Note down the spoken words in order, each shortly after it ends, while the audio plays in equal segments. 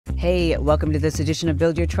Hey, welcome to this edition of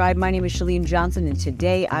Build Your Tribe. My name is Chalene Johnson, and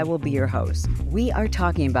today I will be your host. We are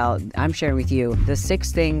talking about, I'm sharing with you, the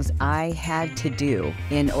 6 things I had to do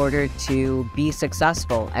in order to be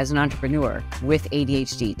successful as an entrepreneur with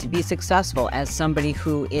ADHD, to be successful as somebody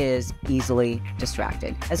who is easily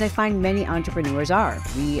distracted, as I find many entrepreneurs are.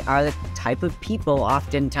 We are the type of people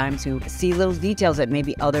oftentimes who see little details that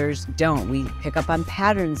maybe others don't. We pick up on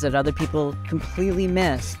patterns that other people completely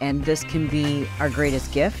miss, and this can be our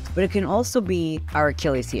greatest gift. But it can also be our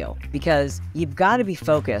Achilles heel, because you've got to be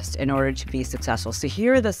focused in order to be successful. So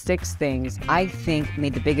here are the 6 things I think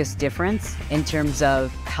made the biggest difference in terms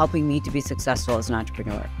of helping me to be successful as an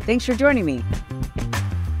entrepreneur. Thanks for joining me.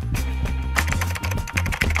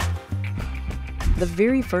 The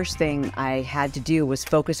very first thing I had to do was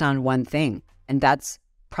focus on one thing, and that's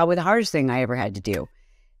probably the hardest thing I ever had to do.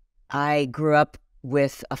 I grew up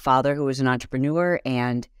with a father who was an entrepreneur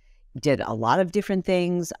and did a lot of different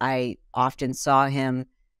things. I often saw him,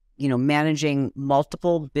 managing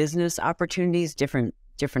multiple business opportunities, different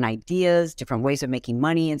ideas, different ways of making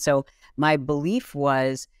money. And so my belief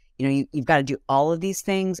was, you've got to do all of these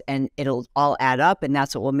things and it'll all add up, and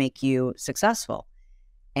that's what will make you successful.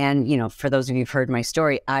 And, for those of you who've heard my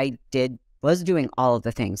story, I was doing all of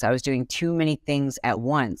the things. I was doing too many things at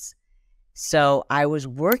once. So I was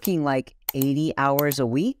working like 80 hours a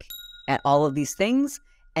week at all of these things,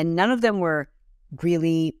 and none of them were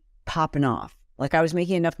really popping off. Like, I was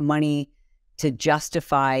making enough money to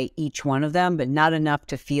justify each one of them, but not enough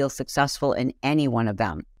to feel successful in any one of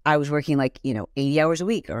them. I was working 80 hours a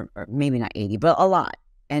week, or maybe not 80, but a lot.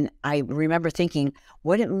 And I remember thinking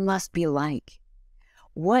what it must be like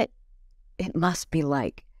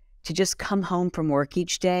to just come home from work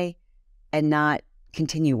each day and not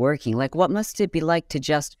continue working. Like, what must it be like to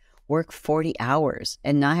just work 40 hours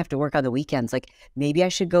and not have to work on the weekends? Like, maybe I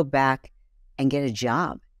should go back and get a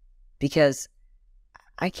job because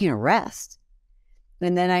I can't rest.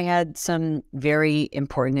 And then I had some very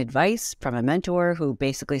important advice from a mentor who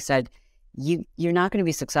basically said, you're not going to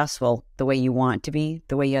be successful the way you want to be,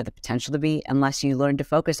 the way you have the potential to be, unless you learn to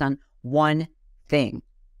focus on one thing.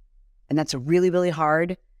 And that's really, really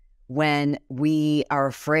hard when we are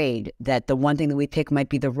afraid that the one thing that we pick might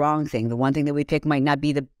be the wrong thing. The one thing that we pick might not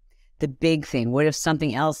be the big thing. What if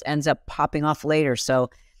something else ends up popping off later? So,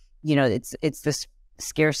 it's this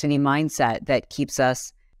scarcity mindset that keeps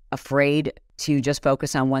us afraid to just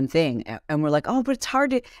focus on one thing. And we're like, oh, but it's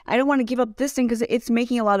hard I don't want to give up this thing because it's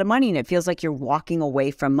making a lot of money and it feels like you're walking away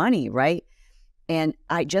from money, right? And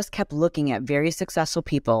I just kept looking at very successful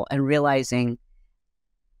people and realizing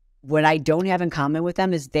what I don't have in common with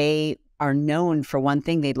them is they are known for one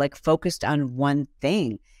thing. They'd focused on one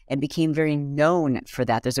thing and became very known for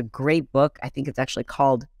that. There's a great book. I think it's actually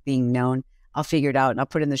called Being Known. I'll figure it out and I'll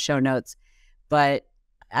put it in the show notes. But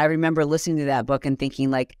I remember listening to that book and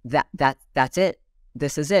thinking that's it.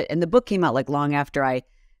 This is it. And the book came out long after I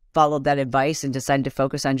followed that advice and decided to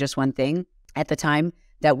focus on just one thing. At the time,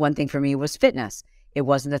 that one thing for me was fitness. It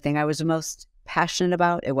wasn't the thing I was the most passionate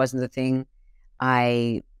about. It wasn't the thing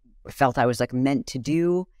I felt I was meant to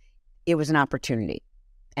do. It was an opportunity.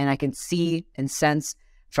 And I could see and sense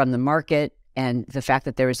from the market and the fact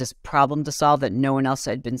that there was this problem to solve that no one else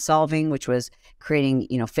had been solving, which was creating,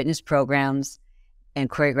 fitness programs and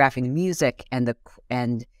choreographing music and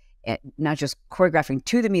not just choreographing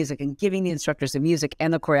to the music and giving the instructors the music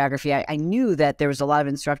and the choreography. I knew that there was a lot of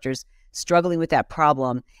instructors struggling with that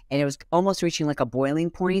problem, and it was almost reaching a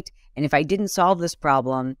boiling point. And if I didn't solve this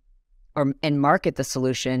problem and market the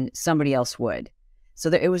solution, somebody else would. So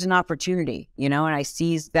it was an opportunity, and I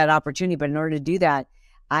seized that opportunity. But in order to do that,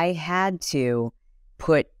 I had to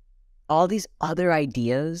put all these other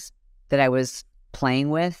ideas that I was playing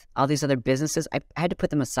with, all these other businesses, I had to put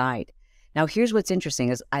them aside. Now, here's what's interesting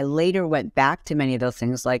is I later went back to many of those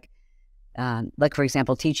things, like for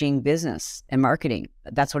example, teaching business and marketing.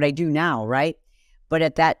 That's what I do now, right? But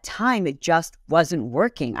at that time, it just wasn't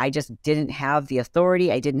working. I just didn't have the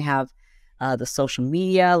authority. I didn't have the social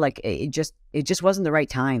media. It just wasn't the right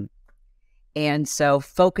time. And so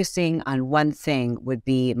focusing on one thing would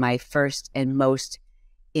be my first and most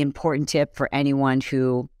important tip for anyone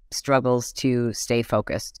who struggles to stay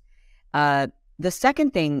focused. The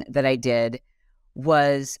second thing that I did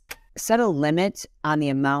was set a limit on the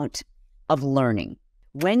amount of learning.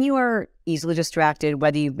 When you are easily distracted,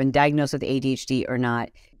 whether you've been diagnosed with ADHD or not,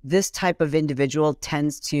 this type of individual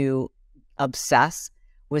tends to obsess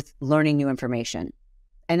with learning new information.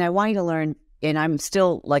 And I want you to learn, and I'm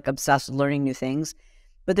still obsessed with learning new things,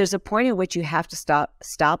 but there's a point at which you have to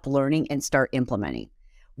stop learning and start implementing,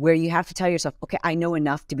 where you have to tell yourself, okay, I know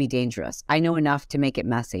enough to be dangerous. I know enough to make it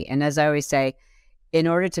messy. And as I always say, in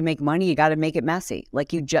order to make money, you got to make it messy.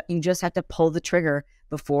 Like you just have to pull the trigger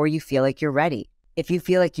before you feel like you're ready. If you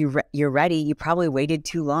feel like you're ready, you probably waited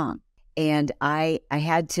too long. And I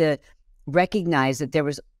had to recognize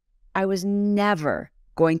that I was never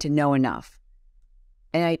going to know enough.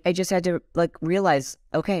 And I just had to like realize,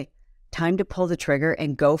 okay, time to pull the trigger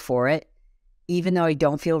and go for it. Even though I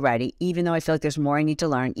don't feel ready, even though I feel like there's more I need to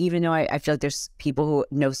learn, even though I feel like there's people who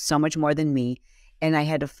know so much more than me. And I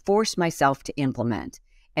had to force myself to implement.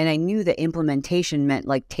 And I knew that implementation meant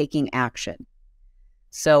like taking action.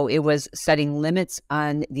 So it was setting limits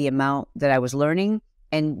on the amount that I was learning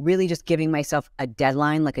and really just giving myself a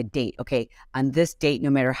deadline, like a date. Okay, on this date, no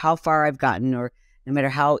matter how far I've gotten or no matter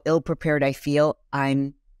how ill-prepared I feel,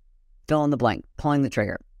 I'm fill in the blank, pulling the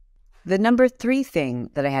trigger. The number 3 thing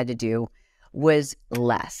that I had to do was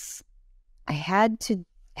less. I had to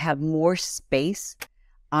have more space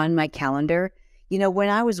on my calendar. You know, when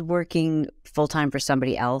I was working full-time for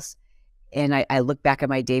somebody else, and I look back at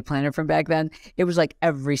my day planner from back then, it was like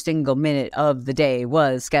every single minute of the day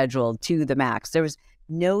was scheduled to the max. There was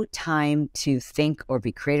no time to think or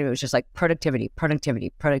be creative. It was just like productivity,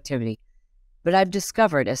 productivity, productivity. But I've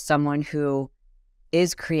discovered as someone who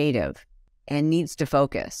is creative and needs to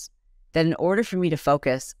focus, that in order for me to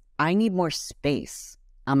focus, I need more space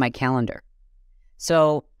on my calendar.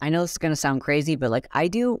 So I know this is going to sound crazy, but like I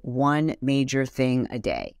do one major thing a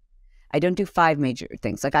day. I don't do 5 major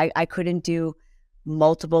things. Like I couldn't do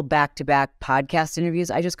multiple back-to-back podcast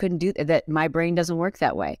interviews. I just couldn't do that. My brain doesn't work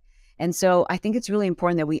that way. And so I think it's really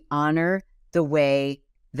important that we honor the way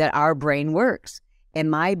that our brain works.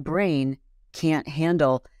 And my brain can't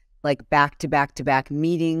handle like back-to-back-to-back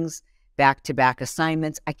meetings, back-to-back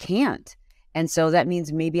assignments. I can't. And so that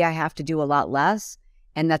means maybe I have to do a lot less.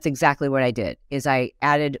 And that's exactly what I did, is I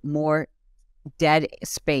added more dead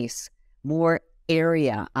space, more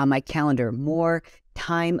area on my calendar, more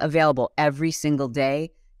time available every single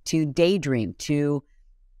day to daydream, to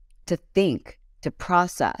think, to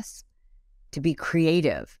process, to be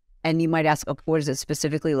creative. And you might ask, oh, what does it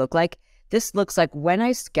specifically look like? This looks like when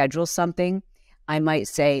I schedule something, I might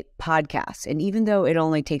say podcast. And even though it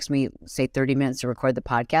only takes me, say, 30 minutes to record the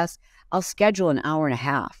podcast, I'll schedule an hour and a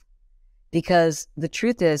half. Because the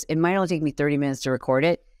truth is, it might only take me 30 minutes to record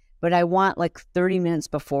it, but I want like 30 minutes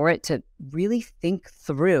before it to really think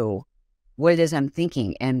through what it is I'm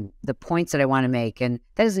thinking and the points that I want to make. And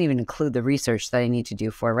that doesn't even include the research that I need to do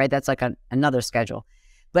for it, right? That's like another schedule.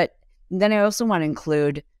 But then I also want to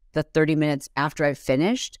include the 30 minutes after I've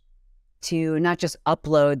finished to not just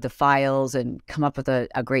upload the files and come up with a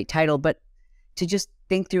great title, but to just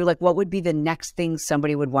think through like what would be the next thing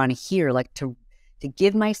somebody would want to hear, like to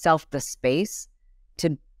give myself the space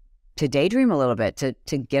to daydream a little bit,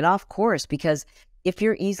 to get off course. Because if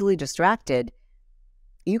you're easily distracted,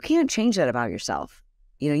 you can't change that about yourself.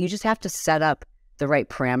 You know, you just have to set up the right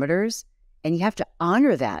parameters and you have to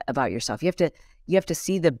honor that about yourself. You have to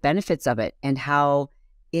see the benefits of it and how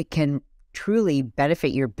it can truly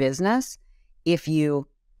benefit your business if you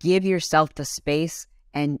give yourself the space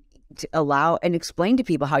and to allow and explain to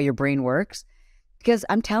people how your brain works. Because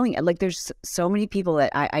I'm telling you, like there's so many people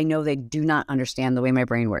that I know they do not understand the way my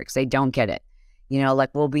brain works. They don't get it. You know,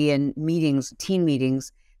 like we'll be in meetings, team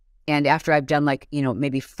meetings, and after I've done like, you know,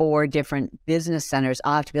 maybe 4 different business centers,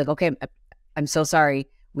 I'll have to be like, okay, I'm so sorry.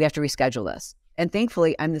 We have to reschedule this. And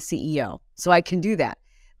thankfully, I'm the CEO, so I can do that.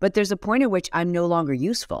 But there's a point at which I'm no longer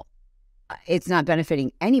useful. It's not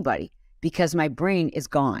benefiting anybody because my brain is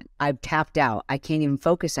gone. I've tapped out. I can't even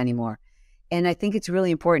focus anymore. And I think it's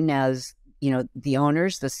really important as, you know, the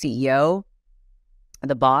owners, the CEO,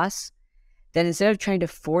 the boss, that instead of trying to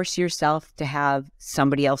force yourself to have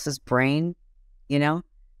somebody else's brain, you know,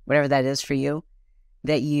 whatever that is for you,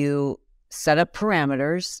 that you set up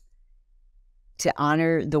parameters to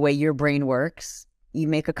honor the way your brain works. You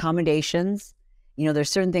make accommodations. You know, there's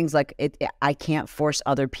certain things like I can't force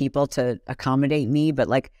other people to accommodate me, but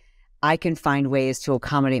like I can find ways to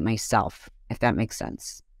accommodate myself, if that makes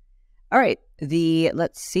sense. All right, the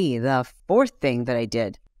 4th thing that I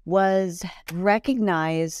did was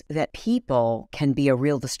recognize that people can be a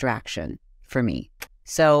real distraction for me.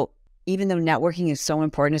 So even though networking is so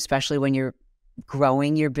important, especially when you're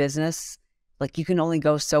growing your business, like you can only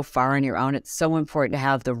go so far on your own. It's so important to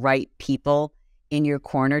have the right people in your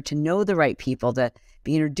corner, to know the right people, to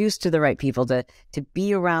be introduced to the right people, to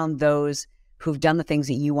be around those who've done the things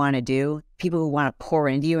that you want to do, people who want to pour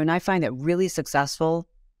into you. And I find that really successful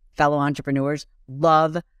fellow entrepreneurs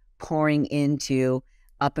love pouring into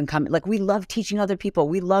up and coming. Like we love teaching other people.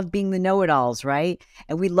 We love being the know-it-alls, right?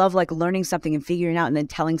 And we love like learning something and figuring out and then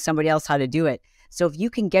telling somebody else how to do it. So if you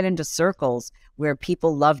can get into circles where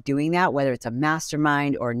people love doing that, whether it's a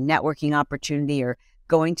mastermind or networking opportunity or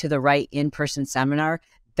going to the right in-person seminar,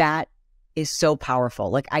 that is so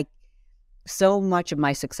powerful. Like so much of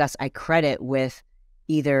my success I credit with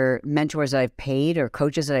either mentors that I've paid or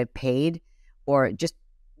coaches that I've paid, or just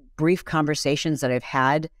brief conversations that I've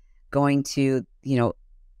had going to,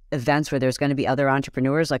 events where there's going to be other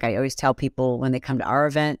entrepreneurs. Like I always tell people when they come to our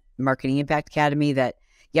event, Marketing Impact Academy, that,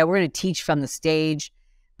 yeah, we're going to teach from the stage,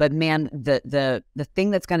 but man, the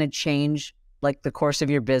thing that's going to change like the course of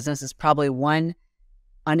your business is probably one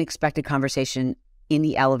unexpected conversation in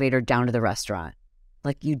the elevator down to the restaurant.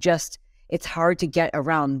 Like it's hard to get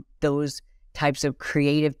around those types of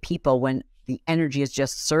creative people when the energy is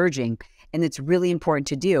just surging, and it's really important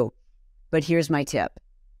to do. But here's my tip.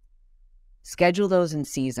 Schedule those in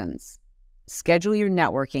seasons. Schedule your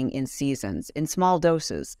networking in seasons, in small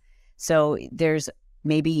doses. So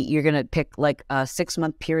maybe you're going to pick like a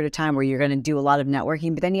 6-month period of time where you're going to do a lot of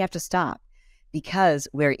networking, but then you have to stop because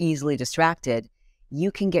we're easily distracted.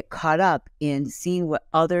 You can get caught up in seeing what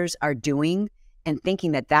others are doing and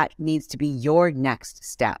thinking that needs to be your next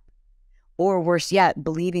step. Or worse yet,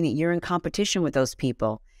 believing that you're in competition with those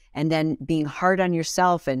people and then being hard on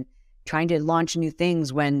yourself and trying to launch new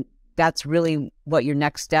things when that's really what your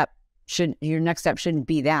next step shouldn't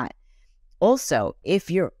be that. Also, if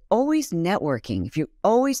you're always networking, if you're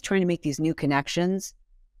always trying to make these new connections,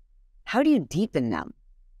 how do you deepen them?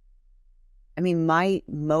 I mean, my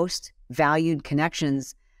most valued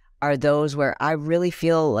connections are those where I really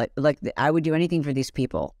feel like I would do anything for these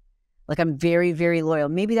people. Like I'm very, very loyal.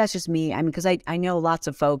 Maybe that's just me. I mean, because I know lots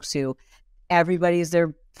of folks who everybody is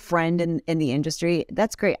their friend in the industry.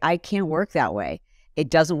 That's great. I can't work that way. It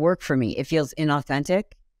doesn't work for me. It feels inauthentic.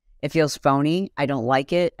 It feels phony. I don't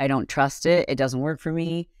like it. I don't trust it. It doesn't work for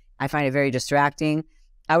me. I find it very distracting.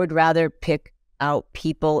 I would rather pick out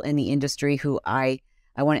people in the industry who I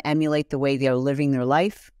want to emulate the way they're living their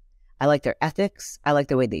life. I like their ethics. I like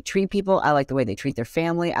the way they treat people. I like the way they treat their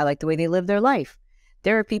family. I like the way they live their life.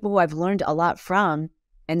 There are people who I've learned a lot from,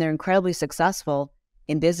 and they're incredibly successful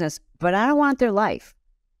in business, but I don't want their life.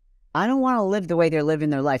 I don't want to live the way they're living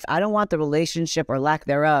their life. I don't want the relationship or lack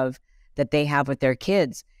thereof that they have with their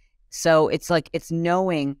kids. So it's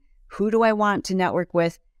knowing, who do I want to network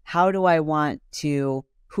with? Who do I want to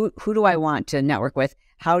network with?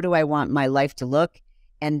 How do I want my life to look?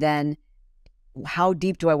 And then how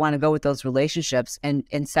deep do I want to go with those relationships, and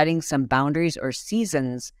setting some boundaries or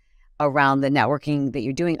seasons around the networking that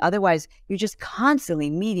you're doing. Otherwise, you're just constantly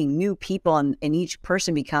meeting new people, and each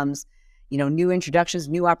person becomes, new introductions,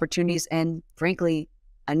 new opportunities, and frankly,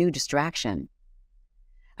 a new distraction.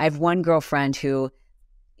 I have one girlfriend who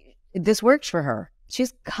this works for her.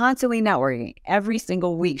 She's constantly networking. Every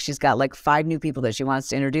single week, she's got like 5 new people that she wants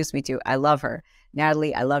to introduce me to. I love her.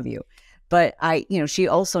 Natalie, I love you. But she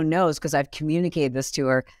also knows, because I've communicated this to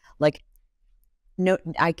her, like, no,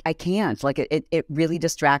 I can't. Like, it really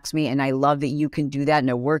distracts me. And I love that you can do that and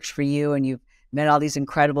it works for you. And you've met all these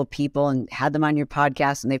incredible people and had them on your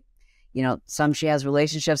podcast, and some she has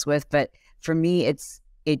relationships with. But for me,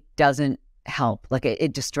 it doesn't help. Like,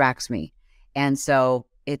 it distracts me. And so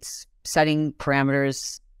it's setting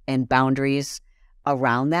parameters and boundaries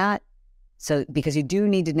around that. So, because you do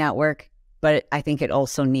need to network, but I think it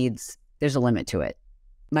also there's a limit to it.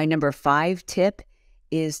 My number 5 tip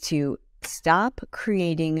is to stop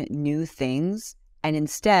creating new things and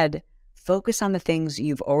instead focus on the things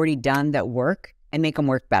you've already done that work and make them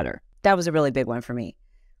work better. That was a really big one for me.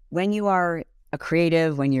 When you are a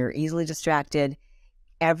creative, when you're easily distracted,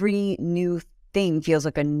 every new thing feels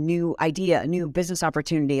like a new idea, a new business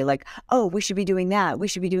opportunity. Like, oh, we should be doing that. We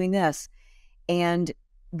should be doing this. And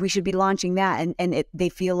we should be launching that. And they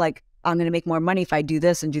feel like, I'm going to make more money if I do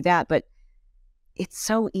this and do that. But it's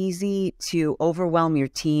so easy to overwhelm your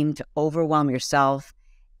team, to overwhelm yourself,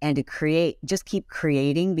 and to just keep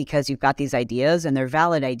creating because you've got these ideas and they're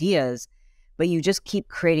valid ideas, but you just keep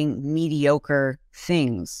creating mediocre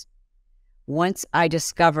things. Once I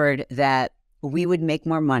discovered that we would make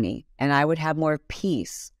more money and I would have more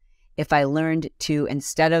peace if I learned to,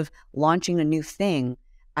 instead of launching a new thing,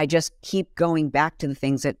 I just keep going back to the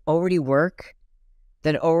things that already work,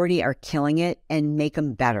 that already are killing it, and make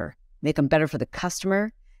them better. Make them better for the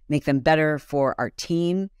customer, make them better for our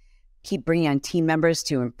team, keep bringing on team members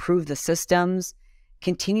to improve the systems.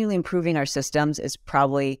 Continually improving our systems is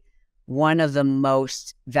probably one of the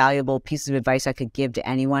most valuable pieces of advice I could give to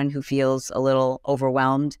anyone who feels a little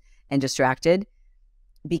overwhelmed and distracted,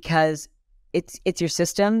 because it's your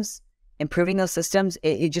systems. Improving those systems,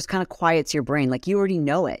 it just kind of quiets your brain. Like, you already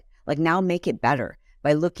know it. Like, now make it better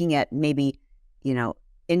by looking at maybe,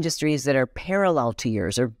 industries that are parallel to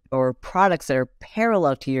yours, or products that are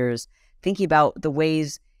parallel to yours, thinking about the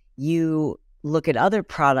ways you look at other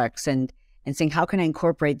products and saying, how can I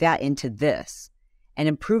incorporate that into this? And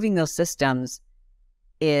improving those systems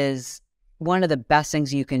is one of the best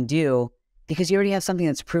things you can do, because you already have something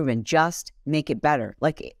that's proven. Just make it better.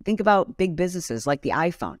 Like, think about big businesses like the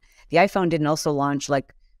iPhone. The iPhone didn't also launch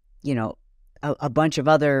like, a bunch of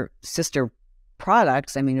other sister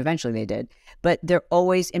products. I mean, eventually they did, but they're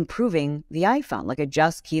always improving the iPhone. Like, it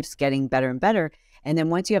just keeps getting better and better. And then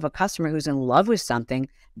once you have a customer who's in love with something,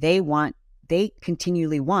 they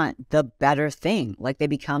continually want the better thing. Like, they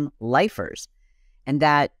become lifers. And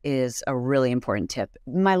that is a really important tip.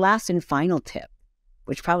 My last and final tip,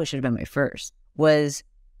 which probably should have been my first, was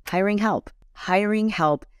hiring help. Hiring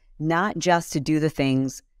help, not just to do the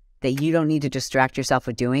things that you don't need to distract yourself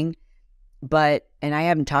with doing, but, and I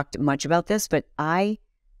haven't talked much about this, but I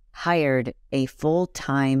hired a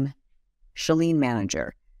full-time Chalene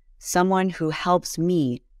manager, someone who helps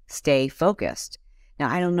me stay focused. Now,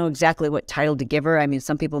 I don't know exactly what title to give her. I mean,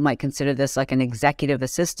 some people might consider this like an executive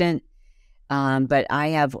assistant. But I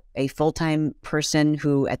have a full-time person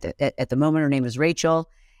who at the moment, her name is Rachel,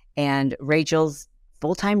 and Rachel's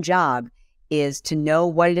full-time job is to know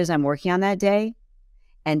what it is I'm working on that day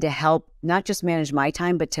and to help not just manage my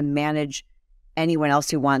time, but to manage anyone else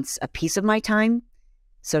who wants a piece of my time.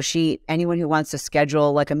 So anyone who wants to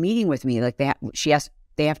schedule like a meeting with me, like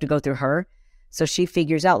they have to go through her. So she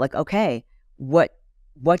figures out like, okay, what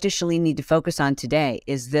does Chalene need to focus on today?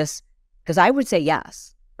 Is this, because I would say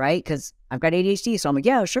yes, right? Because I've got ADHD. So I'm like,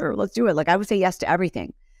 yeah, sure, let's do it. Like, I would say yes to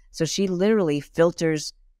everything. So she literally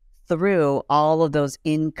filters through all of those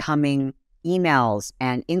incoming emails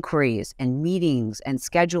and inquiries and meetings and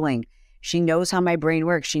scheduling. She knows how my brain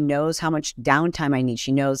works. She knows how much downtime I need.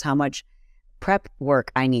 She knows how much prep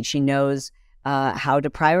work I need. She knows how to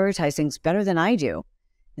prioritize things better than I do.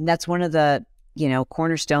 And that's one of the,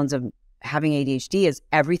 cornerstones of having ADHD is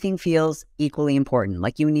everything feels equally important.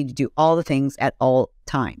 Like, you need to do all the things at all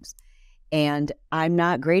times. And I'm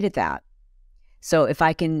not great at that. So if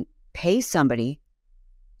I can pay somebody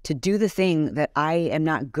to do the thing that I am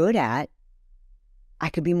not good at, I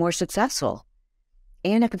could be more successful.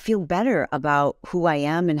 And I could feel better about who I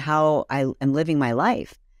am and how I am living my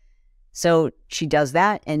life. So she does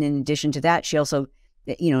that. And in addition to that, she also,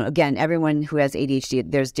 again, everyone who has ADHD,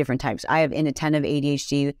 there's different types. I have inattentive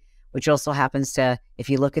ADHD, which also happens to, if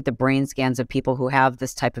you look at the brain scans of people who have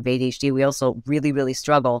this type of ADHD, we also really, really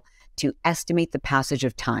struggle to estimate the passage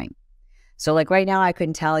of time. So like right now, I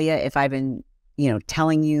couldn't tell you if I've been,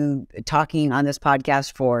 talking on this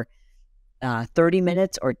podcast for 30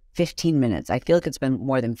 minutes or 15 minutes. I feel like it's been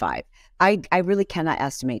more than 5. I really cannot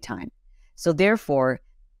estimate time. So therefore,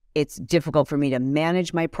 it's difficult for me to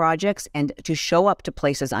manage my projects and to show up to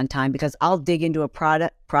places on time, because I'll dig into a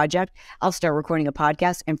project, I'll start recording a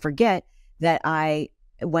podcast and forget that I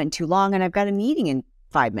went too long and I've got a meeting in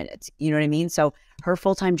 5 minutes. You know what I mean? So her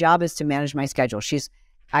full-time job is to manage my schedule.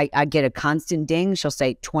 I get a constant ding. She'll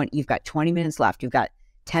say, you've got 20 minutes left. You've got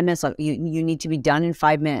 10 minutes left. You need to be done in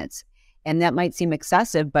 5 minutes. And that might seem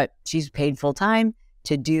excessive, but she's paid full-time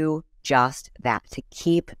to do just that, to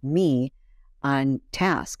keep me on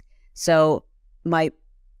task. So my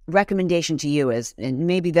recommendation to you is, and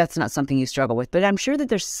maybe that's not something you struggle with, but I'm sure that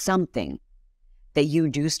there's something that you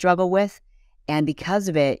do struggle with, and because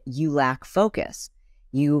of it, you lack focus.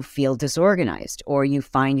 You feel disorganized, or you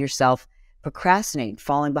find yourself procrastinating,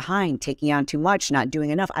 falling behind, taking on too much, not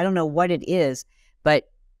doing enough. I don't know what it is,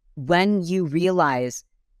 but when you realize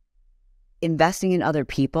investing in other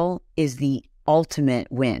people is the ultimate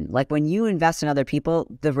win. Like, when you invest in other people,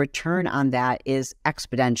 the return on that is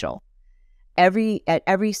exponential. At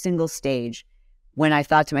every single stage, when I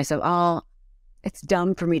thought to myself, oh, it's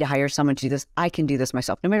dumb for me to hire someone to do this, I can do this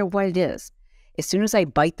myself, no matter what it is. As soon as I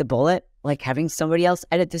bite the bullet, like having somebody else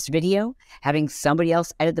edit this video, having somebody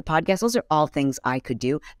else edit the podcast, those are all things I could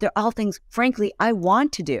do. They're all things, frankly, I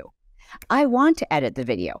want to do. I want to edit the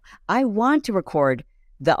video. I want to record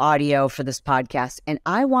the audio for this podcast, and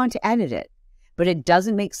I want to edit it. But it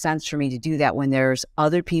doesn't make sense for me to do that when there's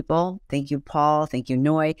other people. Thank you, Paul. Thank you,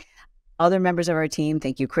 Noy. Other members of our team,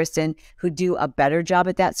 thank you, Kristen, who do a better job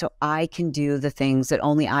at that, so I can do the things that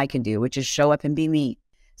only I can do, which is show up and be me.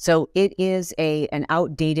 So it is an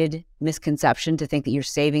outdated misconception to think that you're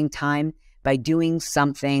saving time by doing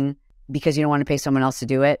something because you don't want to pay someone else to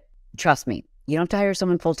do it. Trust me, you don't have to hire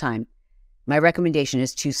someone full-time. My recommendation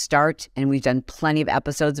is to start, and we've done plenty of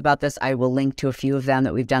episodes about this. I will link to a few of them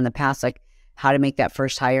that we've done in the past, like how to make that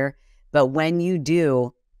first hire. But when you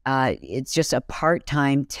do, it's just a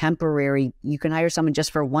part-time, temporary, you can hire someone just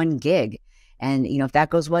for 1 gig. And, if that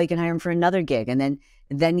goes well, you can hire them for another gig. And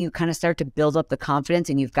then you kind of start to build up the confidence,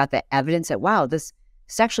 and you've got the evidence that, wow, this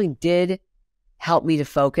actually did help me to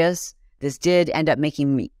focus. This did end up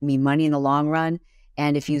making me money in the long run.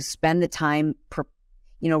 And if you spend the time,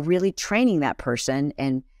 really training that person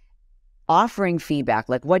and offering feedback,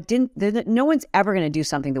 like no one's ever going to do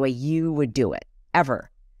something the way you would do it,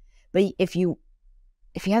 ever. But if you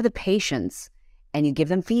have the patience and you give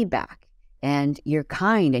them feedback and you're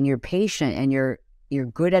kind and you're patient and you're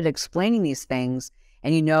good at explaining these things,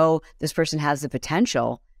 and this person has the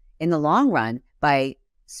potential in the long run, by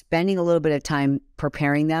spending a little bit of time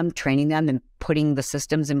preparing them, training them, and putting the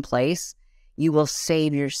systems in place, you will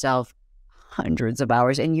save yourself hundreds of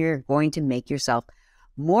hours, and you're going to make yourself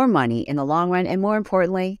more money in the long run. And more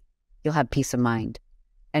importantly, you'll have peace of mind.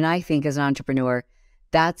 And I think as an entrepreneur,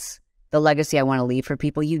 that's the legacy I want to leave for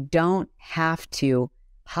people. You don't have to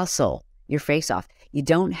hustle your face off. You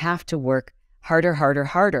don't have to work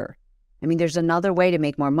harder. I mean, there's another way to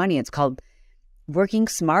make more money. It's called working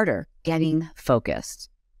smarter, getting focused.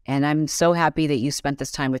 And I'm so happy that you spent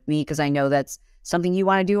this time with me, because I know that's something you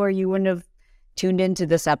want to do, or you wouldn't have tuned into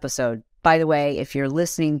this episode. By the way, if you're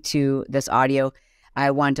listening to this audio,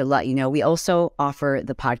 I want to let you know we also offer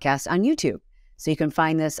the podcast on YouTube. So you can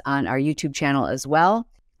find this on our YouTube channel as well.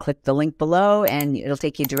 Click the link below and it'll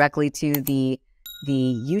take you directly to the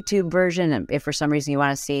YouTube version. And if for some reason you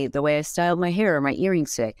want to see the way I styled my hair or my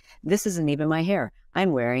earrings today, this isn't even my hair.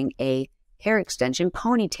 I'm wearing a hair extension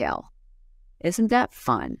ponytail. Isn't that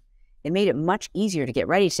fun? It made it much easier to get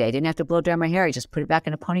ready today. I didn't have to blow dry my hair. I just put it back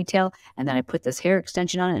in a ponytail, and then I put this hair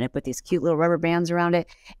extension on it, and I put these cute little rubber bands around it.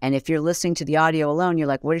 And if you're listening to the audio alone, you're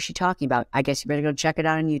like, what is she talking about? I guess you better go check it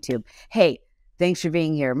out on YouTube. Hey, thanks for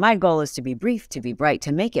being here. My goal is to be brief, to be bright,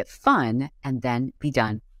 to make it fun, and then be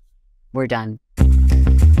done. We're done.